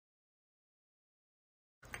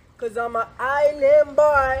Cause I'm an island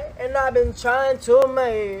boy and I've been trying to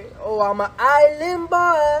make it. Oh, I'm an island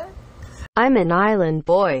boy. I'm an island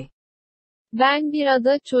boy. Ben bir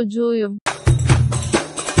ada çocuğuyum.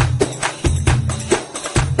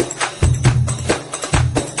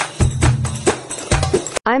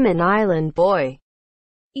 I'm an island boy.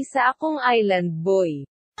 Isa akong island boy.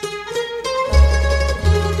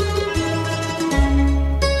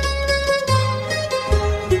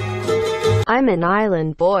 I'm an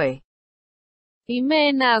island boy. Είμαι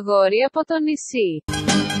ένα αγόρι από το νησί.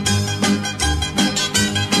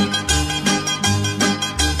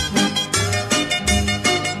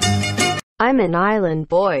 I'm an island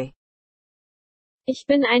boy. Ich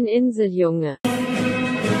bin ein Inseljunge.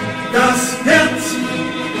 Das Herz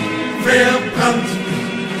verbrannt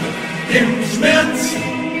im Schmerz.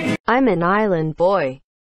 I'm an island boy.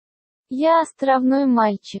 Я островной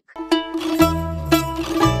мальчик.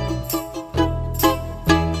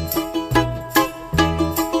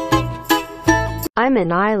 I'm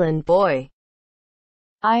an island boy.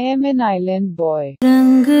 I am an island boy.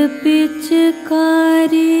 रंग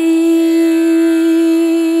पिचकारी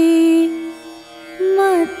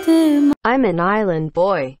मत I'm an island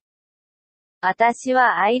boy. 私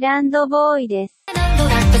はアイランドボーイです。ドラ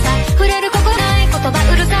ッグさ触れるここない言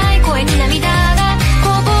葉うるさい声に涙が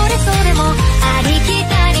こぼれそうでもありき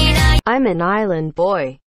たりない I'm an island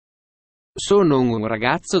boy. Sono un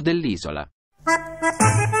ragazzo dell'isola.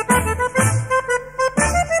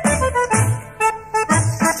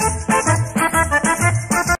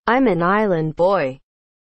 I'm an island boy.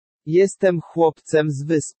 Jestem chłopcem z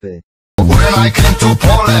wyspy. When I came to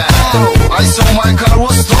Poland, I saw my car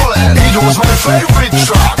was stolen. It was my favorite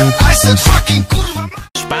truck. I said fucking kurwa.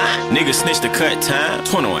 Niggas snitch the cut time.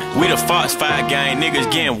 21. We the Fox 5 gang.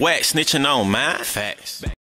 Niggas getting whacked, snitching on mine. Facts.